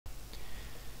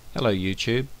Hello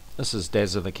YouTube, this is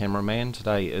Dazza the cameraman.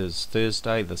 Today is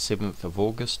Thursday the 7th of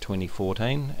August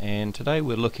 2014 and today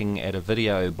we're looking at a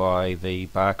video by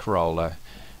TheBarcaroller,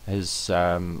 his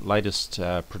latest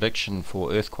prediction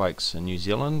for earthquakes in New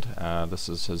Zealand. This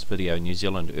is his video, New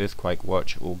Zealand Earthquake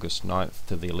Watch, August 9th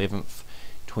to the 11th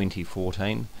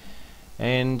 2014.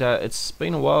 And it's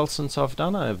been a while since I've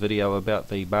done a video about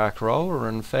the TheBarcaroller.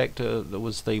 In fact, it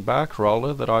was the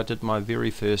TheBarcaroller that I did my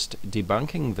very first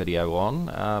debunking video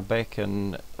on back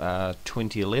in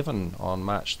 2011 on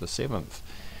March the 7th.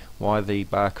 Why the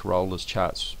TheBarcaroller's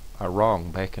charts are wrong,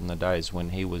 back in the days when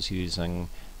he was using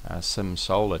sim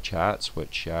solar charts,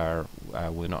 which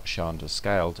were not shown to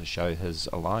scale to show his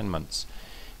alignments.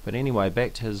 But anyway,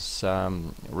 back to his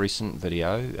recent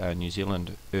video, New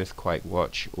Zealand Earthquake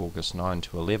Watch, August 9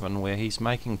 to 11, where he's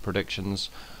making predictions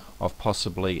of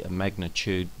possibly a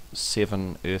magnitude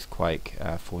 7 earthquake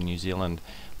for New Zealand.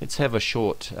 Let's have a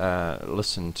short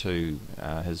listen to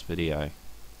his video.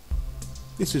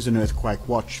 This is an earthquake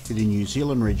watch for the New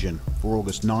Zealand region for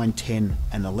August 9, 10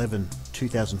 and 11,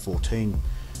 2014.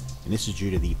 And this is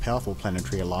due to the powerful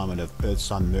planetary alignment of Earth,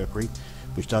 Sun, Mercury,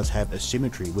 which does have a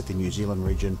symmetry with the New Zealand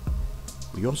region.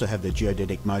 We also have the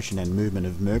geodetic motion and movement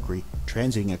of Mercury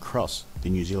transiting across the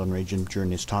New Zealand region during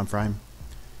this time frame.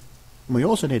 And we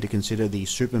also need to consider the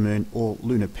supermoon or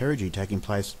lunar perigee taking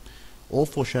place, all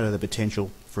foreshadow the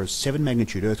potential for a 7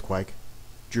 magnitude earthquake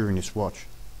during this watch.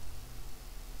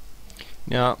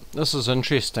 Now this is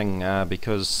interesting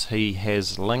because he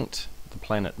has linked the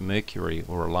planet Mercury,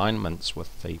 or alignments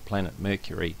with the planet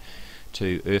Mercury,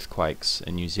 to earthquakes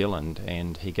in New Zealand,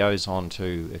 and he goes on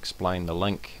to explain the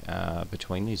link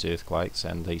between these earthquakes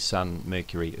and the Sun,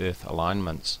 Mercury, Earth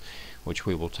alignments, which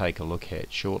we will take a look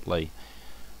at shortly.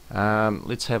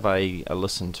 Let's have a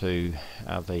listen to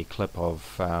the clip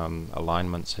of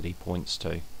alignments that he points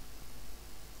to.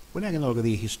 We're now going to look at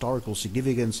the historical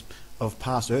significance of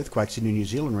past earthquakes in the New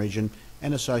Zealand region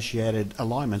and associated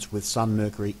alignments with Sun,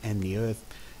 Mercury and the Earth,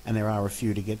 and there are a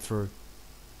few to get through.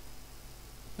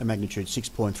 A magnitude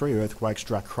 6.3 earthquake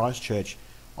struck Christchurch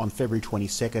on February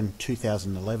 22nd,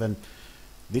 2011.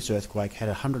 This earthquake had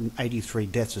 183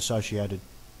 deaths associated.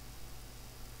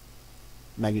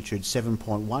 Magnitude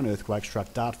 7.1 earthquake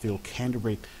struck Dartfield,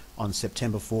 Canterbury on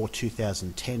September 4,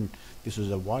 2010. This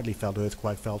was a widely felt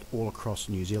earthquake felt all across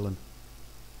New Zealand.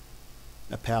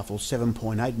 A powerful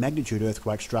 7.8 magnitude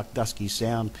earthquake struck Dusky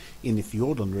Sound in the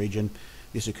Fiordland region.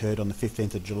 This occurred on the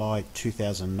 15th of July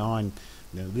 2009.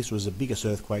 Now, this was the biggest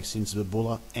earthquake since the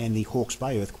Buller and the Hawke's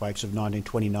Bay earthquakes of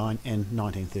 1929 and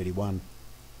 1931.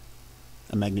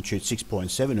 A magnitude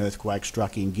 6.7 earthquake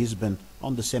struck in Gisborne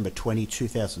on December 20,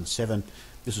 2007.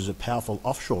 This was a powerful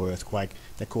offshore earthquake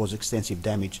that caused extensive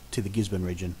damage to the Gisborne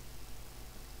region.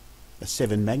 A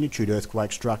 7 magnitude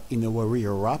earthquake struck in the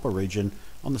Wairarapa region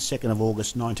on the 2nd of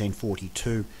August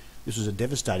 1942. This was a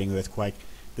devastating earthquake,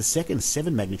 the second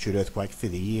 7 magnitude earthquake for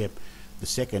the year. The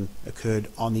second occurred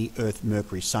on the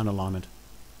Earth-Mercury-Sun alignment.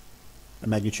 A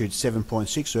magnitude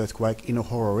 7.6 earthquake in the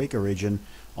Hororika region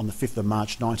on the 5th of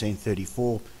March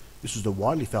 1934. This was a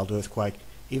widely felt earthquake,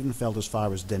 even felt as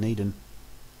far as Dunedin.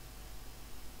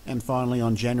 And finally,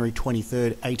 on January 23,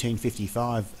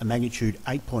 1855, a magnitude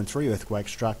 8.3 earthquake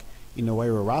struck in the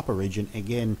Wairarapa region.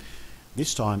 Again,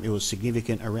 this time it was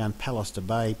significant around Pallister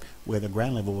Bay, where the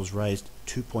ground level was raised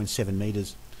 2.7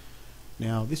 metres.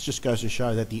 Now, this just goes to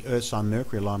show that the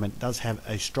Earth-Sun-Mercury alignment does have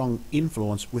a strong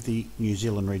influence with the New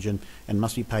Zealand region and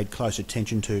must be paid close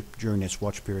attention to during this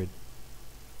watch period.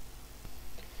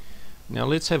 Now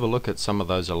let's have a look at some of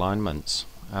those alignments.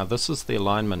 This is the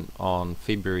alignment on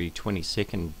February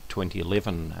 22nd,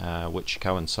 2011, which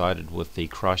coincided with the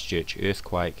Christchurch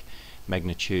earthquake,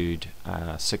 magnitude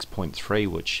 6.3,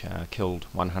 which killed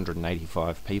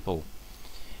 185 people.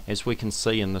 As we can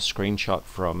see in the screenshot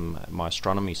from my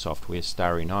astronomy software,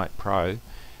 Starry Night Pro,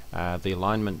 the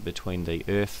alignment between the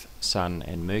Earth, Sun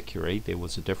and Mercury, there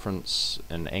was a difference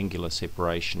in angular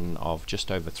separation of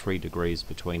just over 3 degrees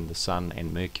between the Sun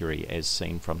and Mercury as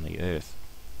seen from the Earth.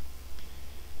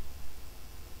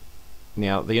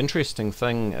 Now, the interesting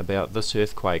thing about this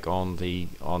earthquake on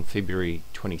February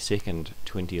 22nd,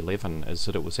 2011 is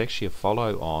that it was actually a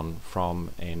follow-on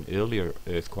from an earlier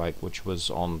earthquake which was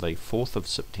on the 4th of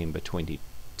September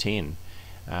 2010,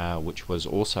 which was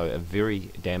also a very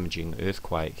damaging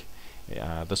earthquake.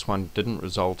 This one didn't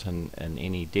result in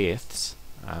any deaths,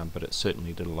 but it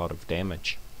certainly did a lot of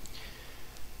damage.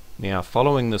 Now,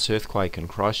 following this earthquake in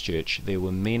Christchurch, there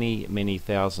were many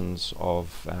thousands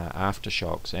of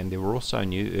aftershocks, and there were also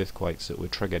new earthquakes that were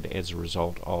triggered as a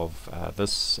result of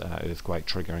this earthquake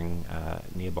triggering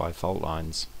nearby fault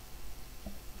lines.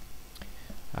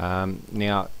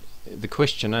 Now, the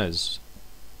question is,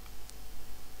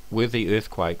 were the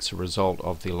earthquakes a result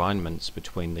of the alignments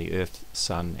between the Earth,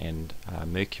 Sun and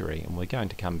Mercury? And we're going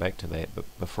to come back to that, but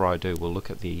before I do, we'll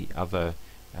look at the other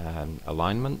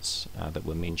alignments that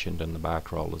were mentioned in the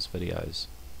Barcaroller's videos.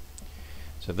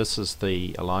 So this is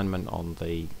the alignment on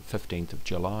the 15th of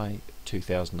July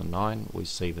 2009. We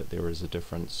see that there is a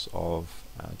difference of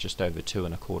just over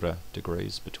 2¼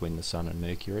 degrees between the Sun and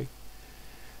Mercury.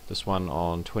 This one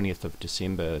on 20th of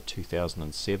December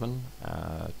 2007,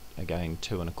 again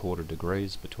 2¼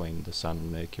 degrees between the Sun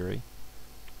and Mercury.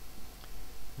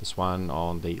 This one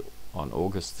on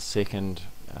August the 2nd,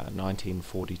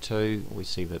 1942, we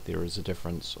see that there is a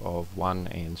difference of 1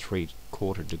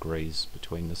 3/4 degrees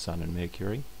between the Sun and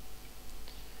Mercury.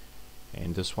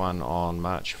 And this one on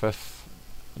March 5th,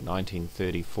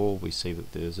 1934, we see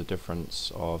that there's a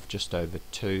difference of just over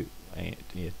 3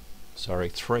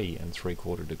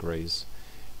 3/4 degrees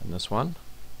in this one.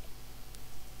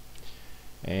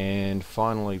 And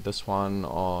finally this one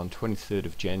on 23rd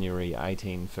of January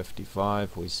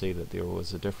 1855, we see that there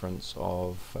was a difference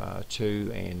of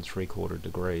 2 3/4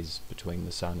 degrees between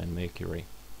the Sun and Mercury.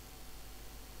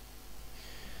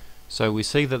 So we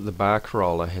see that the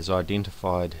Barcaroller has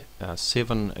identified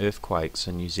 7 earthquakes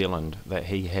in New Zealand that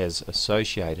he has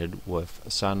associated with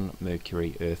Sun,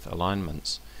 Mercury, Earth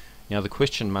alignments. Now the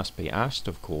question must be asked,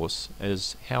 of course,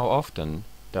 is how often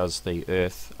does the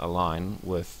Earth align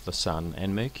with the Sun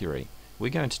and Mercury? We're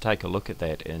going to take a look at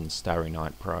that in Starry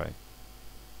Night Pro.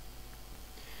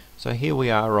 So here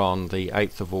we are on the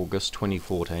 8th of August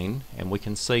 2014, and we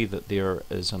can see that there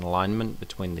is an alignment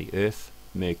between the Earth,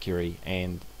 Mercury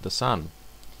and the Sun.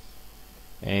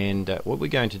 And what we're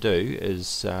going to do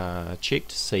is check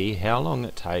to see how long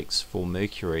it takes for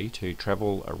Mercury to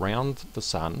travel around the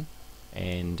Sun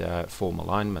and form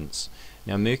alignments.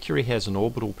 Now Mercury has an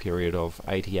orbital period of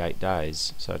 88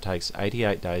 days, so it takes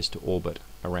 88 days to orbit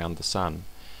around the Sun.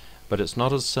 But it's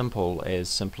not as simple as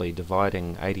simply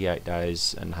dividing 88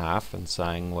 days in half and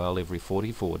saying, well, every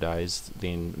 44 days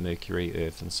then Mercury,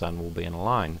 Earth and Sun will be in a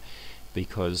line,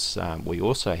 because we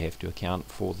also have to account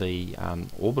for the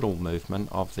orbital movement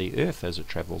of the Earth as it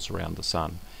travels around the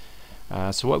Sun.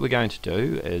 So what we're going to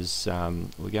do is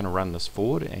we're going to run this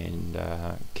forward and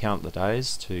count the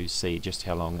days to see just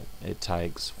how long it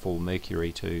takes for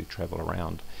Mercury to travel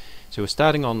around. So we're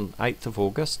starting on 8th of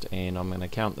August, and I'm going to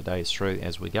count the days through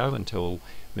as we go until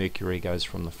Mercury goes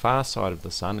from the far side of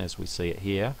the Sun, as we see it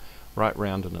here, right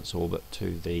round in its orbit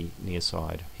to the near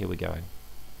side. Here we go.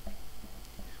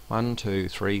 1, 2,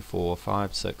 3, 4,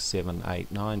 5, 6, 7, 8,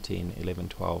 9, 10, 11,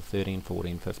 12, 13,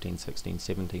 14, 15, 16,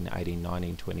 17, 18,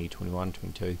 19, 20, 21,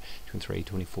 22, 23,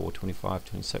 24, 25,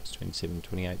 26, 27,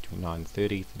 28, 29,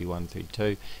 30, 31,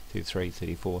 32, 33,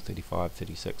 34, 35,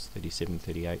 36, 37,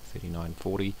 38, 39,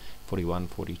 40, 41,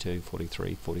 42,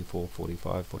 43, 44,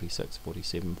 45, 46,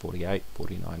 47, 48,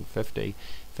 49, 50,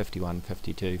 51,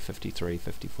 52, 53,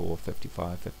 54,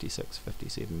 55, 56,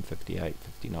 57, 58,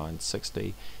 59,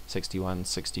 60, 61,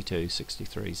 62,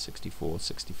 63, 64,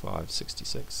 65,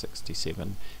 66,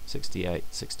 67, 68,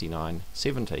 69,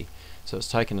 70. So it's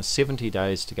taken us 70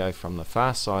 days to go from the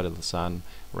far side of the Sun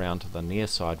round to the near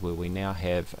side, where we now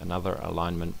have another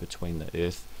alignment between the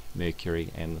Earth, Mercury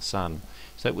and the Sun.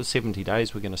 So that was 70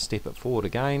 days. We're going to step it forward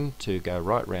again to go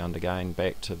right round again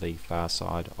back to the far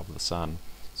side of the Sun.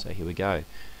 So here we go.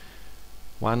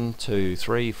 1, 2,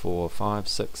 3, 4, 5,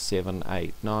 6, 7,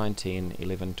 8, 9, 10,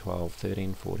 11, 12,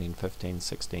 13, 14, 15,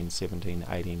 16, 17,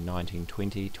 18, 19,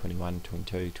 20, 21,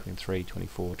 22, 23,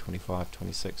 24, 25,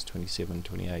 26, 27,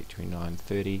 28, 29,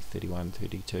 30, 31,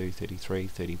 32, 33,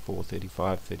 34,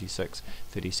 35, 36,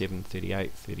 37,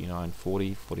 38, 39,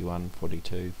 40, 41,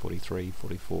 42, 43,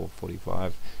 44,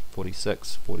 45,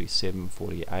 46, 47,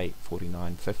 48,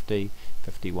 49, 50,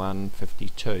 51,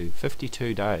 52.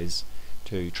 52 days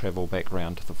to travel back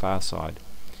round to the far side.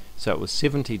 So it was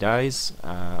 70 days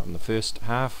on the first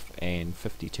half and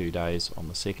 52 days on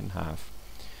the second half.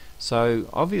 So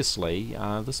obviously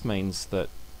this means that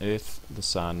Earth, the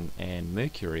Sun and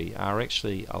Mercury are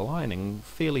actually aligning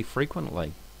fairly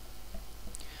frequently.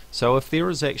 So if there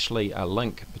is actually a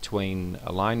link between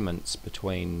alignments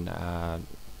between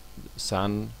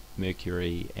Sun,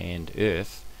 Mercury and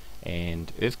Earth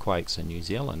and earthquakes in New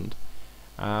Zealand,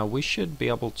 we should be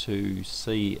able to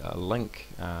see a link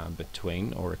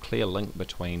between, or a clear link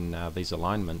between these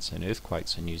alignments and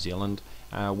earthquakes in New Zealand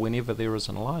whenever there is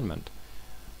an alignment.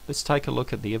 Let's take a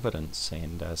look at the evidence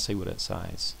and see what it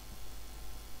says.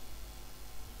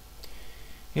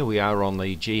 Here we are on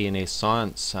the GNS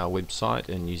Science website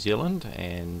in New Zealand,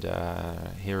 and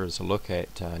here is a look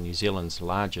at New Zealand's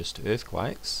largest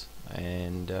earthquakes.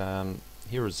 And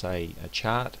here is a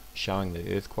chart showing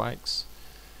the earthquakes,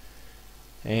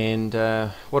 and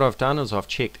what I've done is I've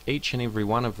checked each and every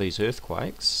one of these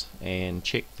earthquakes and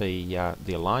checked the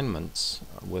alignments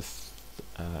with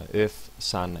Earth,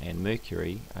 Sun and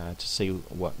Mercury to see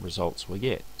what results we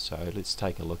get. So let's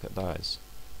take a look at those.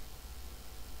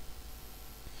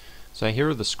 So here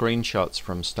are the screenshots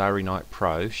from Starry Night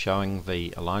Pro showing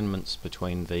the alignments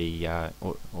between the,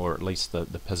 or at least the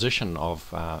position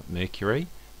of Mercury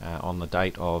on the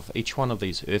date of each one of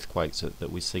these earthquakes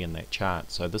that we see in that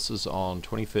chart. So this is on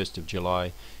 21st of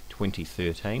July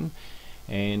 2013,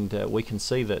 and we can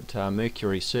see that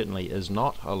Mercury certainly is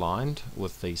not aligned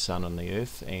with the Sun and the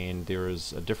Earth, and there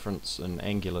is a difference in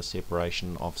angular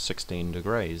separation of 16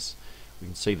 degrees. We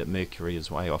can see that Mercury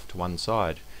is way off to one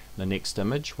side. The next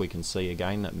image we can see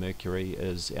again that Mercury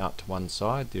is out to one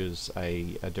side. There's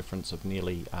a difference of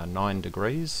nearly 9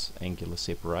 degrees angular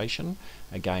separation.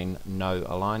 Again, no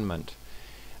alignment.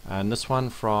 And this one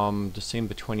from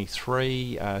December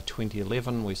 23,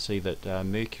 2011, we see that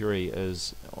Mercury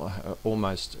is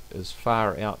almost as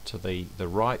far out to the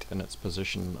right in its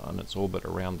position on its orbit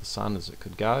around the Sun as it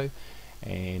could go,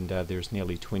 and there's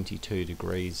nearly 22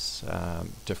 degrees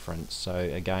difference. So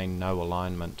again, no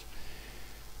alignment.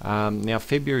 Now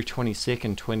February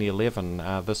 22nd, 2011,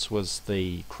 this was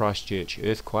the Christchurch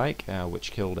earthquake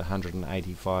which killed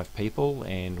 185 people,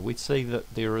 and we see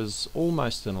that there is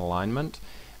almost an alignment.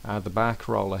 The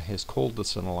Barcaroller has called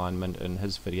this an alignment in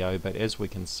his video, but as we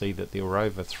can see that there were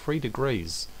over 3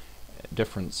 degrees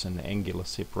difference in angular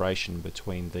separation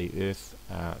between the Earth,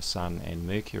 Sun and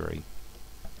Mercury.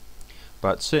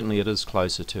 But certainly it is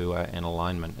closer to an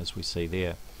alignment, as we see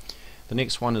there. The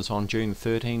next one is on June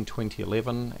 13,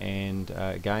 2011, and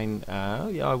again,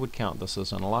 yeah, I would count this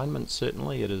as an alignment.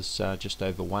 Certainly it is just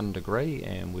over 1 degree,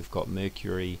 and we've got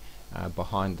Mercury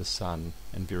behind the Sun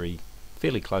in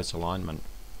fairly close alignment.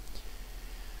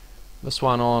 This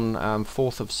one on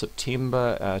 4th of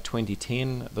September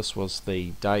 2010, this was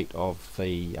the date of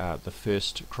the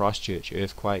first Christchurch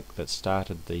earthquake that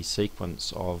started the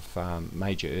sequence of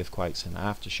major earthquakes and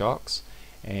aftershocks,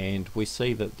 and we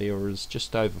see that there is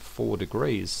just over 4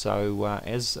 degrees, so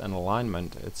as an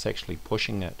alignment it's actually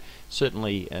pushing it.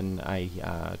 Certainly in a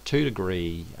 2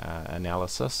 degree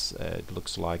analysis it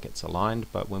looks like it's aligned,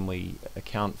 but when we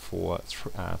account for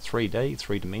 3D,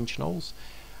 three-dimensionals,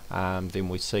 then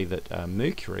we see that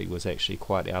Mercury was actually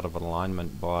quite out of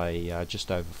alignment by just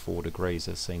over 4 degrees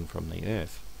as seen from the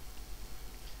Earth.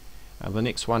 The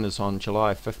next one is on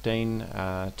July 15,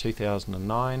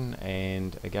 2009,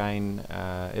 and again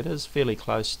it is fairly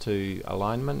close to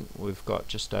alignment. We've got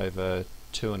just over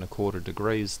 2¼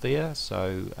 degrees there,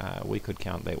 so we could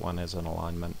count that one as an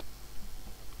alignment.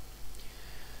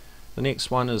 The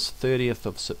next one is 30th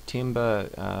of September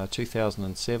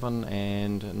 2007,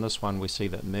 and in this one we see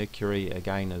that Mercury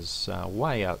again is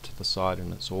way out to the side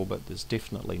in its orbit. There's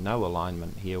definitely no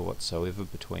alignment here whatsoever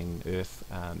between Earth,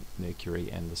 Mercury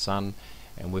and the Sun,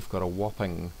 and we've got a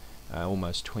whopping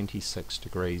almost 26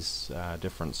 degrees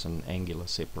difference in angular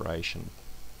separation.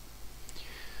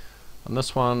 On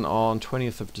this one on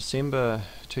 20th of December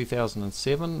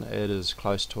 2007, it is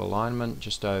close to alignment,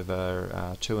 just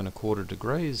over 2¼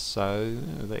 degrees, so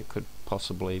that could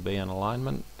possibly be an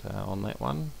alignment on that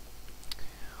one.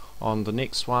 On the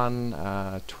next one,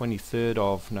 23rd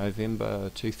of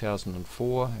November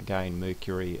 2004, again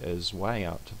Mercury is way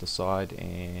out to the side,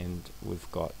 and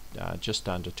we've got just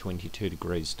under 22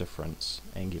 degrees difference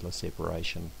angular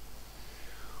separation.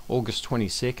 August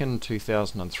 22nd,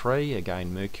 2003,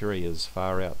 again Mercury is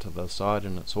far out to the side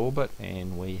in its orbit,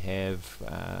 and we have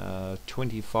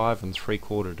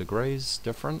 25¾ degrees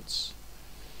difference.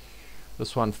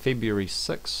 This one, February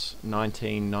 6,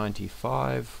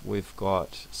 1995, we've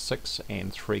got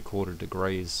 6¾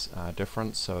 degrees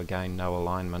difference, so again no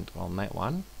alignment on that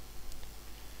one.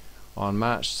 On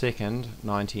March 2nd,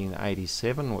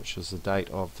 1987, which is the date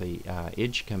of the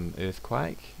Edgecombe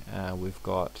earthquake, we've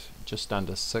got just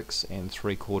under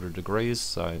 6¾ degrees,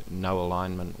 so no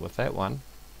alignment with that one.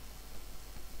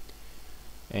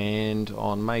 And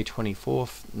on May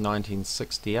 24th,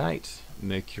 1968,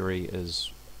 Mercury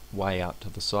is way out to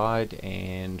the side,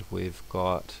 and we've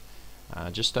got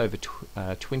just over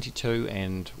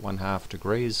 22½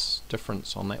 degrees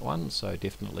difference on that one, so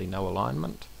definitely no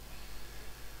alignment.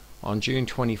 On June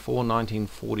 24,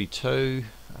 1942,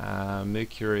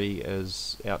 Mercury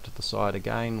is out to the side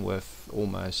again with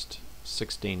almost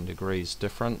 16 degrees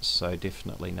difference, so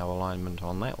definitely no alignment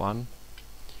on that one.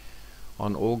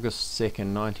 On August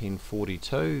 2nd,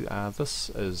 1942,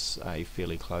 this is a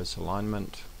fairly close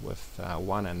alignment with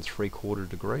 1¾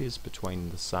 degrees between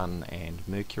the Sun and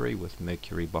Mercury, with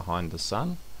Mercury behind the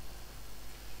Sun.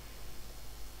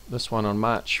 This one on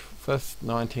March 5th,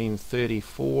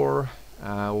 1934.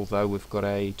 Although we've got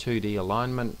a 2D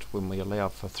alignment, when we allow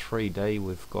for 3D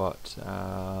we've got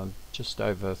just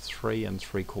over 3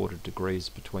 3/4 degrees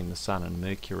between the Sun and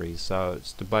Mercury, so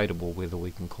it's debatable whether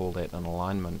we can call that an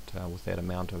alignment with that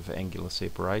amount of angular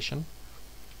separation.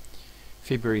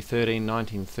 February 13,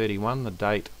 1931, the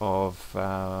date of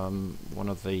one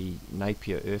of the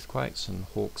Napier earthquakes in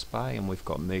Hawke's Bay, and we've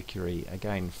got Mercury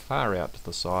again far out to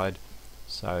the side,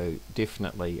 so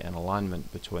definitely an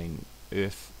alignment between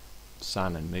Earth,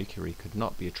 Sun and Mercury could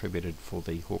not be attributed for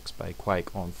the Hawke's Bay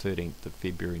quake on 13th of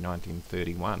February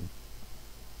 1931.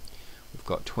 We've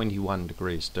got 21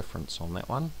 degrees difference on that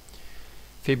one.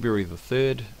 February the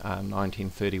 3rd,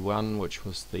 1931, which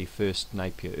was the first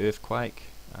Napier earthquake,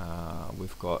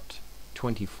 we've got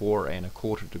 24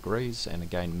 1/4 degrees, and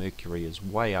again Mercury is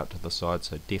way out to the side,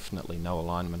 so definitely no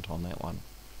alignment on that one.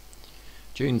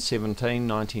 June 17,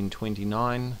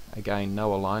 1929, again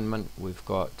no alignment. We've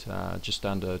got just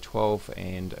under 12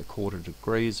 1/4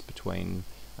 degrees between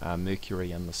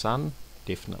Mercury and the Sun,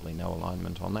 definitely no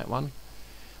alignment on that one.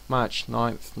 March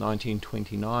 9th,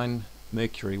 1929,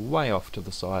 Mercury way off to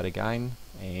the side again,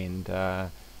 and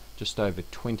just over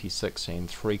 26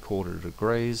 3/4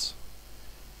 degrees.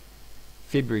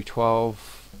 February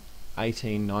 12,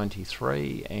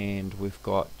 1893, and we've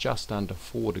got just under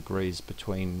 4 degrees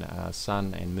between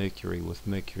Sun and Mercury, with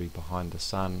Mercury behind the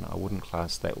Sun. I wouldn't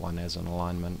class that one as an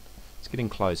alignment. It's getting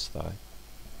close though.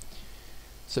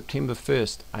 September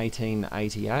 1st,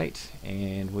 1888,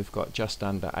 and we've got just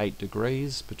under 8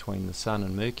 degrees between the Sun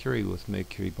and Mercury, with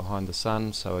Mercury behind the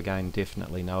Sun, so again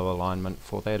definitely no alignment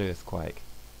for that earthquake.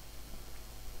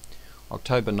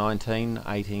 October 19,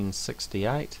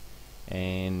 1868,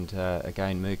 and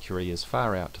again Mercury is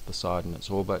far out to the side in its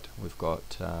orbit. We've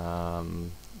got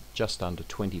just under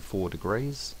 24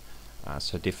 degrees,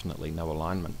 so definitely no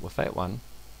alignment with that one.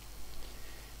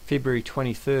 February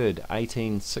 23rd,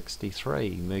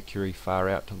 1863, Mercury far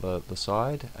out to the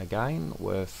side again,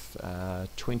 with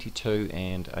 22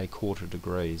 1/4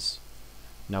 degrees,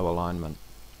 no alignment.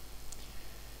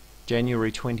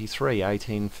 January 23,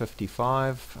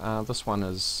 1855, this one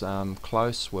is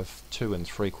close, with 2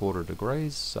 3/4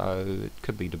 degrees, so it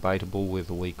could be debatable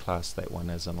whether we class that one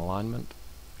as an alignment.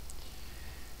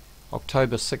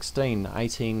 October 16,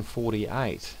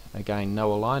 1848, again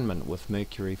no alignment, with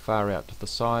Mercury far out to the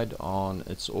side on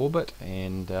its orbit,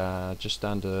 and just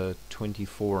under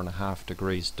 24 1/2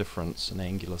 degrees difference in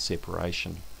angular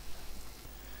separation.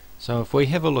 So if we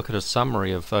have a look at a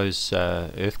summary of those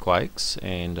earthquakes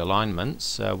and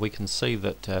alignments, we can see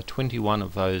that 21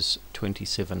 of those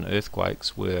 27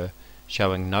 earthquakes were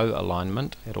showing no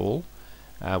alignment at all,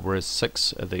 whereas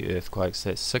 6 of the earthquakes,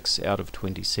 that's 6 out of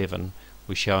 27,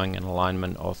 were showing an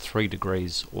alignment of 3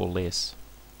 degrees or less.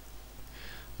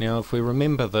 Now if we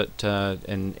remember that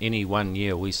in any one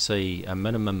year we see a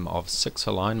minimum of 6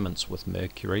 alignments with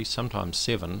Mercury, sometimes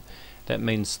 7, that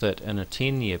means that in a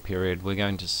 10-year period we're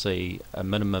going to see a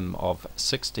minimum of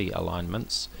 60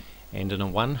 alignments, and in a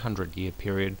 100-year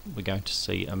period we're going to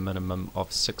see a minimum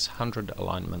of 600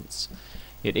 alignments.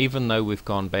 Yet even though we've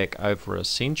gone back over a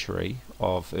century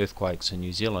of earthquakes in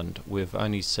New Zealand, we've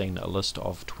only seen a list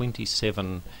of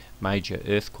 27 major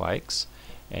earthquakes,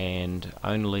 and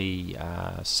only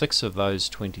 6 of those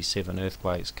 27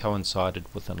 earthquakes coincided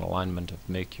with an alignment of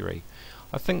Mercury.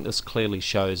 I think this clearly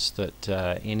shows that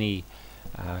any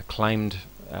claimed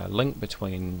link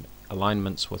between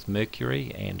alignments with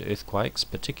Mercury and earthquakes,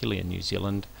 particularly in New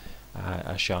Zealand,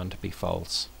 are shown to be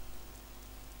false.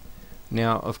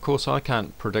 Now of course I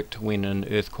can't predict when an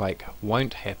earthquake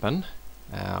won't happen.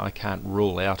 I can't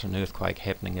rule out an earthquake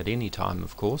happening at any time,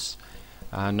 of course.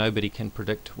 Nobody can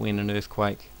predict when an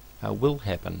earthquake will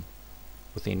happen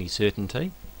with any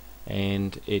certainty,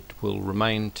 and it will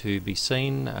remain to be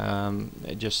seen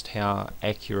just how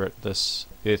accurate this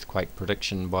earthquake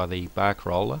prediction by the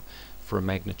Barcaroller for a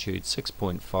magnitude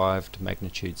 6.5 to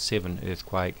magnitude 7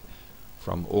 earthquake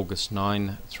from August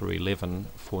 9 through 11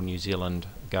 for New Zealand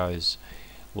goes.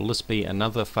 Will this be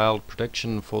another failed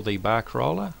prediction for the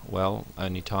Barcaroller? Well,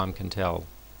 only time can tell.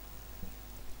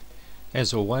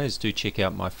 As always, do check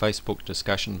out my Facebook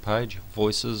discussion page,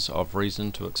 Voices of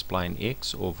Reason to Explain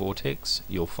X or VORTEX.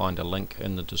 You'll find a link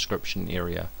in the description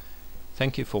area.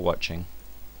 Thank you for watching.